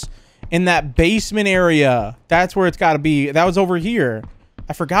was? In that basement area. That's where it's got to be. That was over here.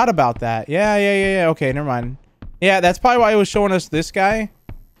 I forgot about that. Yeah. Okay, never mind. Yeah, that's probably why it was showing us this guy.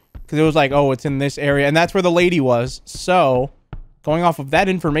 Because it was like, oh, it's in this area. And that's where the lady was. So, going off of that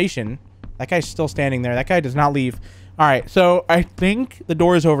information, that guy's still standing there. That guy does not leave. All right, so I think the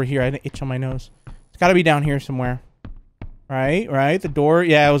door is over here. I had an itch on my nose. It's got to be down here somewhere. Right. The door.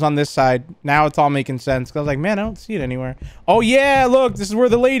 Yeah, it was on this side. Now it's all making sense. Because I was like, man, I don't see it anywhere. Oh, yeah, look. This is where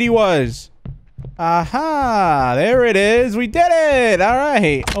the lady was. Aha. There it is. We did it. All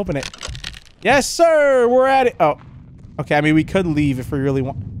right. Open it. Yes, sir. We're at it. Oh. Okay, I mean, we could leave if we really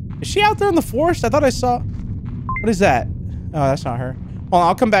want. Is she out there in the forest? I thought I saw... What is that? Oh, that's not her. Well,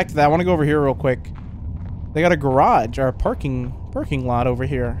 I'll come back to that. I want to go over here real quick. They got a garage or a parking lot over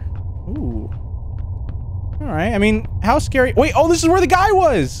here. Ooh. All right. I mean, how scary... Wait. Oh, this is where the guy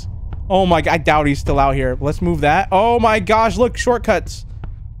was. Oh, my God. I doubt he's still out here. Let's move that. Oh, my gosh. Look. Shortcuts.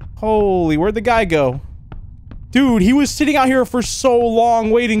 Holy. Where'd the guy go? Dude, he was sitting out here for so long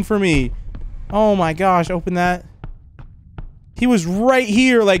waiting for me. Oh, my gosh. Open that. He was right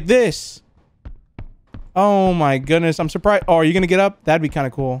here like this. Oh, my goodness. I'm surprised. Oh, are you going to get up? That'd be kind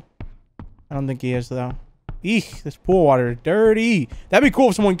of cool. I don't think he is, though. Eek. This pool water is dirty. That'd be cool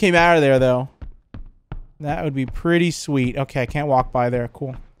if someone came out of there, though. That would be pretty sweet. Okay, I can't walk by there.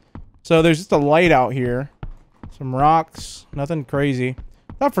 Cool. So there's just a light out here. Some rocks. Nothing crazy.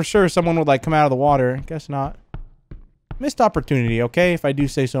 Thought for sure someone would, like, come out of the water. Guess not. Missed opportunity, okay? If I do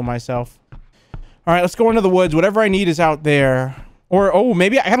say so myself. All right, let's go into the woods. Whatever I need is out there. Or, oh,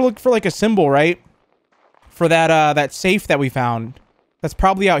 maybe I gotta look for, like, a symbol, right? For that, that safe that we found. That's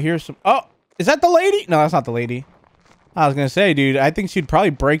probably out here. Oh, is that the lady? No, that's not the lady. I was gonna say, dude, I think she'd probably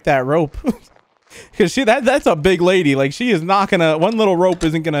break that rope. Because that's a big lady. Like, she is not gonna... One little rope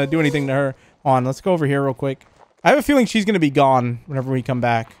isn't gonna do anything to her. On, let's go over here real quick. I have a feeling she's gonna be gone whenever we come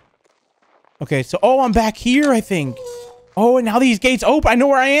back. Okay, so... Oh, I'm back here, I think. Oh, and now these gates open. I know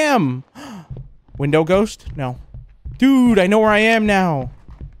where I am. Window ghost? No. Dude, I know where I am now.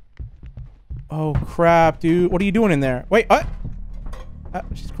 Oh, crap, dude. What are you doing in there? Wait, what?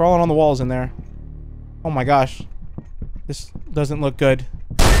 She's crawling on the walls in there. Oh, my gosh. This doesn't look good.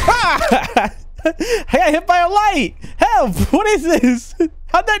 I got hit by a light! Help! What is this?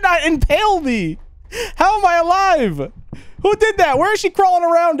 How'd that not impale me? How am I alive? Who did that? Where is she crawling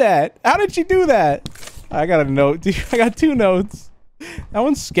around at? How did she do that? I got a note, dude. I got 2 notes. That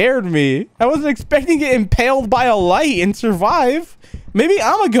one scared me. I wasn't expecting to get impaled by a light and survive. Maybe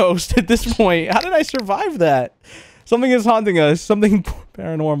I'm a ghost at this point. How did I survive that? Something is haunting us. Something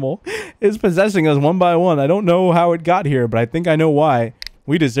paranormal is possessing us one by one. I don't know how it got here, but I think I know why.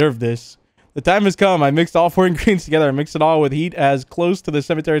 We deserve this. The time has come. I mixed all 4 ingredients together. I mixed it all with heat as close to the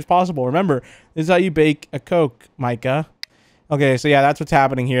cemetery as possible. Remember, this is how you bake a Coke, Micah. Okay, so yeah, that's what's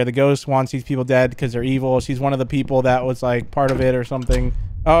happening here. The ghost wants these people dead because they're evil. She's one of the people that was like part of it or something.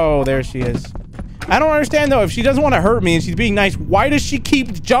 Oh, there she is. I don't understand though. If she doesn't want to hurt me and she's being nice, why does she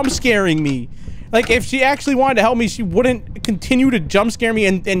keep jump scaring me? Like, if she actually wanted to help me, she wouldn't continue to jump scare me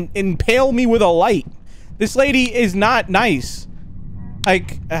and impale me with a light. This lady is not nice.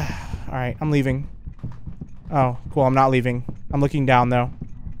 Like, alright, I'm leaving. Oh, cool, I'm not leaving. I'm looking down, though.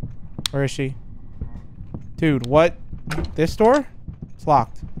 Where is she? Dude, what? This door? It's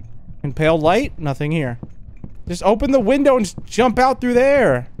locked. Impaled light? Nothing here. Just open the window and just jump out through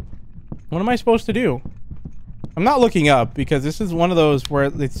there. What am I supposed to do? I'm not looking up because this is one of those where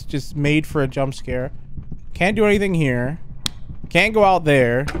it's just made for a jump scare. Can't do anything here. Can't go out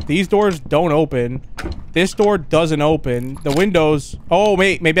there. These doors don't open. This door doesn't open. The windows... Oh,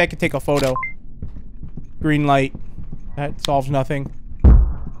 wait. Maybe I could take a photo. Green light. That solves nothing.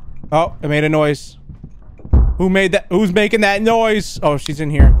 Oh, it made a noise. Who made that? Who's making that noise? Oh, she's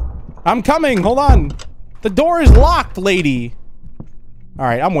in here. I'm coming. Hold on. The door is locked, lady. All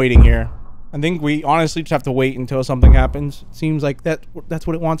right, I'm waiting here. I think we honestly just have to wait until something happens. It seems like that's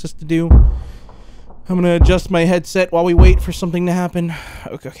what it wants us to do. I'm gonna adjust my headset while we wait for something to happen.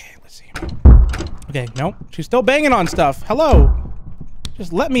 Okay, let's see. Okay, nope. She's still banging on stuff. Hello.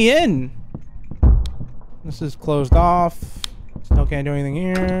 Just let me in. This is closed off. Still can't do anything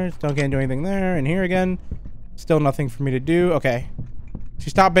here. Still can't do anything there. And here again. Still nothing for me to do. Okay. She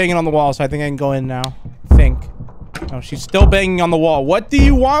stopped banging on the wall, so I think I can go in now. I think. Oh, she's still banging on the wall. What do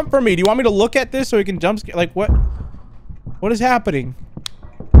you want from me? Do you want me to look at this so we can jump scare? Like, what? What is happening?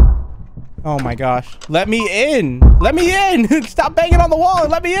 Oh my gosh. Let me in. Let me in. Stop banging on the wall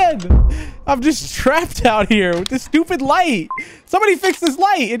and let me in. I'm just trapped out here with this stupid light. Somebody fix this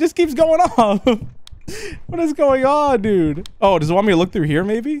light. It just keeps going off. What is going on, dude? Oh, does it want me to look through here,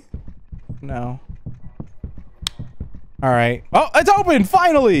 maybe? No. All right. Oh, it's open,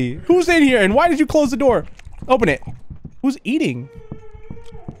 finally. Who's in here? And why did you close the door? Open it. Who's eating?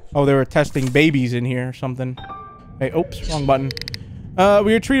 Oh, they were testing babies in here or something. Hey, oops, wrong button.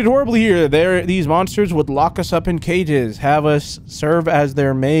 We are treated horribly here. These monsters would lock us up in cages, have us serve as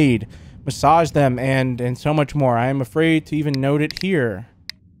their maid, massage them, and so much more. I am afraid to even note it here.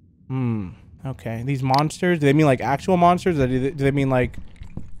 Okay. These monsters, do they mean like actual monsters? Or do they mean like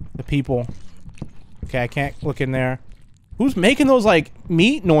the people? Okay, I can't look in there. Who's making those like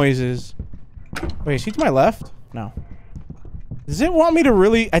meat noises? Wait, is she to my left? No. Does it want me to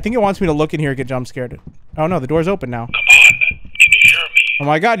really... I think it wants me to look in here and get jump scared. Oh no, the door's open now. Come on, can you hear me? Oh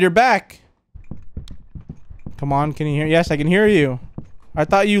my god, you're back. Come on, can you hear? Yes, I can hear you. I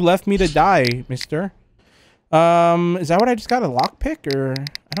thought you left me to die, mister. Is that what I just got? A lockpick? Or...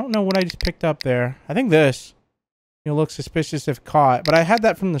 I don't know what I just picked up there. I think this. You'll look suspicious if caught. But I had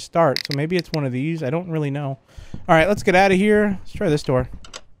that from the start, so maybe it's one of these. I don't really know. Alright, let's get out of here. Let's try this door.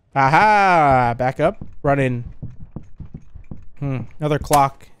 Aha! Back up. Run in. Another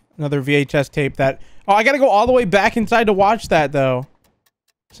clock. Another VHS tape that... Oh, I gotta go all the way back inside to watch that, though.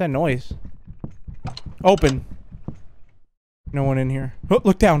 What's that noise? Open. No one in here. Oh,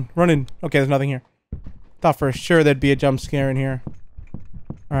 look down. Run in. Okay, there's nothing here. Thought for sure there'd be a jump scare in here.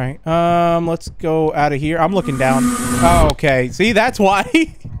 Alright, let's go out of here. I'm looking down. Oh, okay. See, that's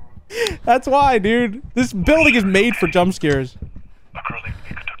why. That's why, dude. This building is made for jump scares. A girl named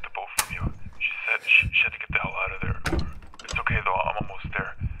Mika took the boat from you. She said she had to get the hell out of there. It's okay, though. I'm almost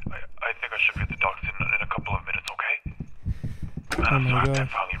there. I think I should be at the docks in a couple of minutes, okay? Oh my god. I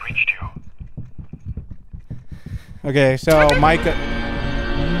finally reached you. Okay, so Micah...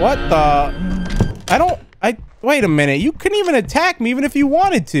 What the... Wait a minute. You couldn't even attack me even if you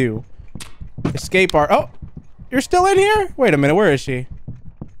wanted to. Escape our... Oh! You're still in here? Wait a minute. Where is she?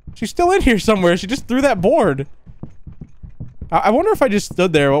 She's still in here somewhere. She just threw that board. I wonder if I just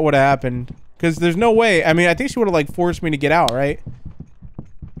stood there, what would have happened? Because there's no way. I mean, I think she would have, like, forced me to get out, right?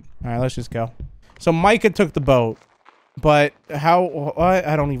 Alright, let's just go. So Micah took the boat. But how... What?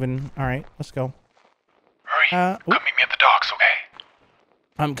 I don't even... Alright, let's go. Hurry. Come meet me at the docks, okay?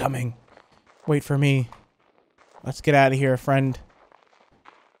 I'm coming. Wait for me. Let's get out of here, friend.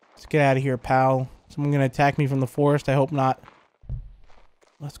 Let's get out of here, pal. Someone gonna attack me from the forest? I hope not.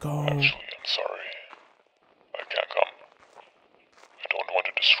 Let's go. Actually, I'm sorry. I can't come. I don't want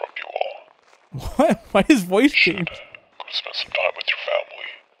to disrupt you all. What? Why his voice change? Go spend some time with your family.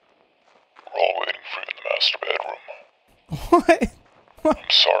 We're all waiting for you in the master bedroom. What? I'm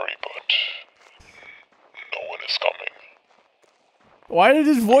sorry, but no one is coming. Why did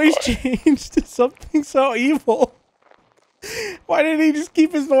his voice change to something so evil? Why didn't he just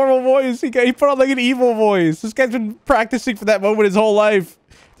keep his normal voice? He put on like an evil voice. This guy's been practicing for that moment his whole life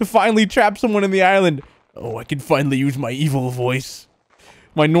to finally trap someone in the island. Oh, I can finally use my evil voice.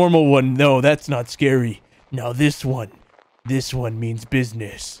 My normal one, no, that's not scary. Now this one means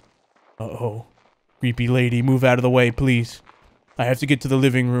business. Uh-oh. Creepy lady, move out of the way, please. I have to get to the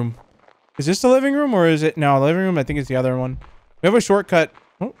living room. Is this the living room or is it? No, the living room, I think it's the other one. We have a shortcut.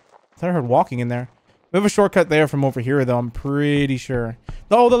 Oh, I thought I heard walking in there. We have a shortcut there from over here, though. I'm pretty sure.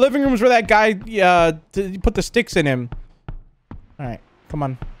 Oh, the living room is where that guy put the sticks in him. All right, come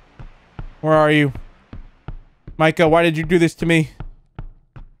on. Where are you? Micah, why did you do this to me?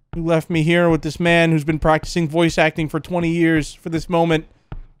 You left me here with this man who's been practicing voice acting for 20 years for this moment.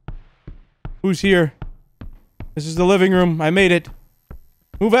 Who's here? This is the living room. I made it.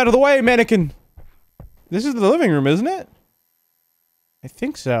 Move out of the way, mannequin. This is the living room, isn't it? I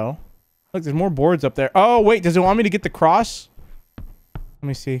think so. Look, there's more boards up there. Oh, wait, does it want me to get the cross? Let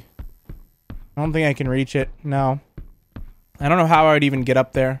me see. I don't think I can reach it. No. I don't know how I would even get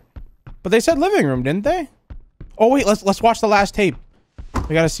up there. But they said living room, didn't they? Oh, wait, let's watch the last tape.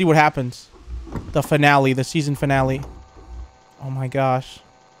 We gotta see what happens. The finale, the season finale. Oh my gosh.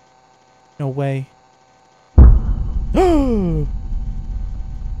 No way.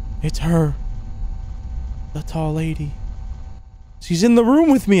 It's her. The tall lady. She's in the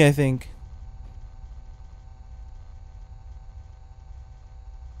room with me, I think.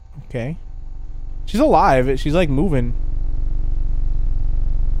 Okay. She's alive. She's like moving.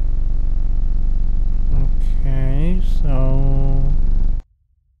 Okay, so...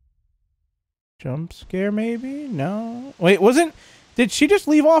 Jump scare maybe? No. Wait, wasn't... Did she just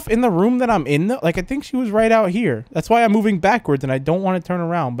leave off in the room that I'm in? Like, I think she was right out here. That's why I'm moving backwards and I don't want to turn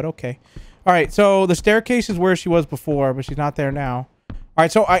around, but okay. Alright, so the staircase is where she was before, but she's not there now.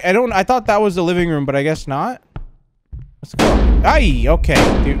 Alright, so I thought that was the living room, but I guess not. Let's go. Aye,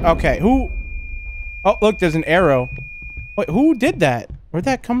 okay, dude. Okay, who... Oh, look, there's an arrow. Wait, who did that? Where'd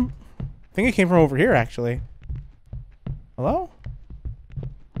that come... I think it came from over here, actually. Hello?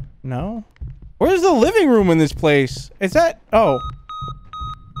 No? Where's the living room in this place? Is that... Oh.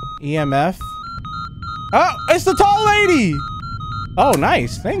 EMF. Oh, it's the tall lady! Oh,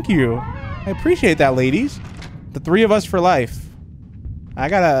 nice. Thank you. I appreciate that, ladies. The three of us for life. I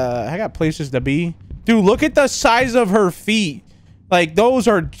got places to be. Dude, look at the size of her feet. Like, those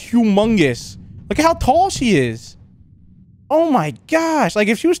are humongous. Look at how tall she is. Oh my gosh. Like,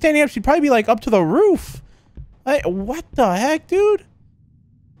 if she was standing up, she'd probably be, like, up to the roof. Like, what the heck, dude?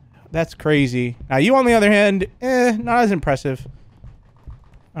 That's crazy. Now, you, on the other hand, not as impressive.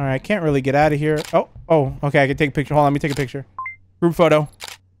 All right, I can't really get out of here. Oh, okay, I can take a picture. Hold on, let me take a picture. Group photo.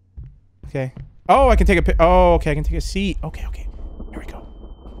 Okay. Oh, I can take a pic. Oh, okay, I can take a seat. Okay. Here we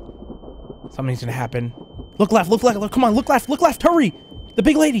go. Something's gonna happen. Look left, look left. Look, come on, look left, hurry! The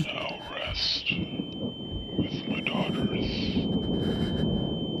big lady. I'll rest with my daughters.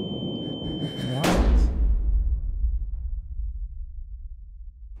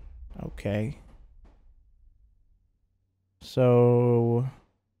 What? Okay. So...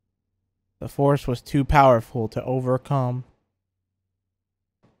 the force was too powerful to overcome.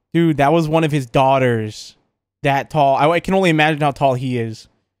 Dude, that was one of his daughters. That tall. I can only imagine how tall he is.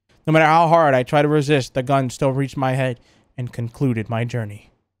 No matter how hard I try to resist, the gun still reached my head and concluded my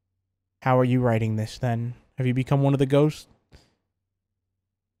journey. How are you writing this, then? Have you become one of the ghosts?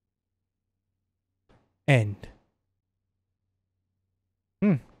 End.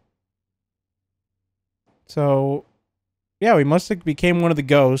 So, yeah, we must have became one of the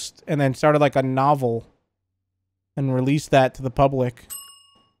ghosts and then started like a novel and released that to the public.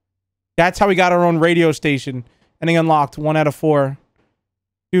 That's how we got our own radio station. Ending unlocked, 1 out of 4.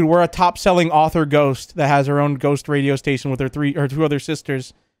 Dude, we're a top-selling author ghost that has her own ghost radio station with her 2 other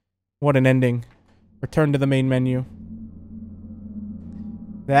sisters. What an ending. Return to the main menu.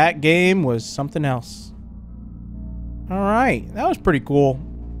 That game was something else. Alright, that was pretty cool.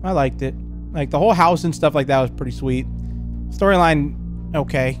 I liked it. Like, the whole house and stuff like that was pretty sweet. Storyline,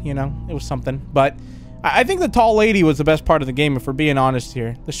 okay, you know, it was something. But I think the tall lady was the best part of the game, if we're being honest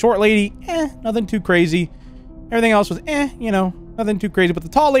here. The short lady, nothing too crazy. Everything else was, you know, nothing too crazy. But the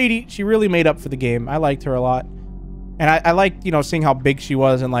tall lady, she really made up for the game. I liked her a lot. And I liked, you know, seeing how big she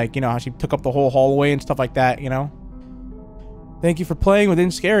was and, like, you know, how she took up the whole hallway and stuff like that, you know. Thank you for playing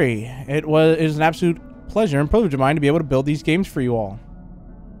within Skerry. It was an absolute pleasure and privilege of mine to be able to build these games for you all.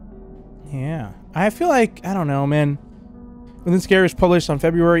 Yeah. I feel like, I don't know, man. Within Skerry was published on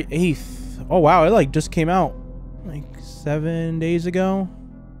February 8th. Oh, wow. It, like, just came out, like, 7 days ago.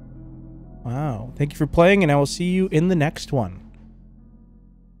 Wow. Thank you for playing, and I will see you in the next one.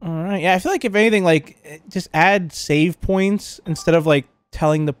 All right. Yeah, I feel like if anything, like, just add save points instead of, like,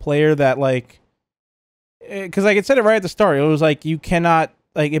 telling the player that, like... Because, like, it said it right at the start. It was like, you cannot...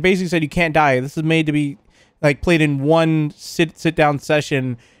 Like, it basically said you can't die. This is made to be, like, played in one sit-down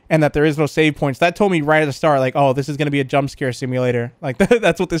session, and that there is no save points. That told me right at the start, like, oh, this is going to be a jump scare simulator. Like,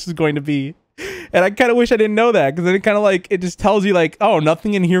 that's what this is going to be. And I kind of wish I didn't know that, because then it kind of, like, it just tells you, like, oh,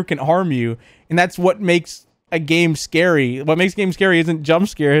 nothing in here can harm you. And that's what makes a game scary. What makes a game scary isn't jump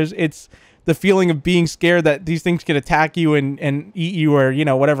scares. It's the feeling of being scared that these things could attack you and eat you or, you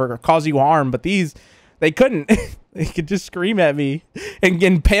know, whatever, or cause you harm. But these, they couldn't. They could just scream at me and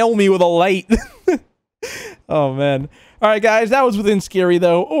impale me with a light. Oh, man. All right, guys, that was within Skerry,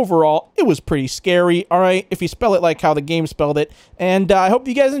 though. Overall, it was pretty scary. All right, if you spell it like how the game spelled it. And I hope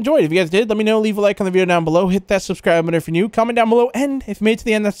you guys enjoyed. If you guys did, let me know. Leave a like on the video down below. Hit that subscribe button if you're new. Comment down below. And if you made it to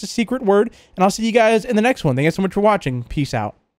the end, that's the secret word. And I'll see you guys in the next one. Thank you so much for watching. Peace out.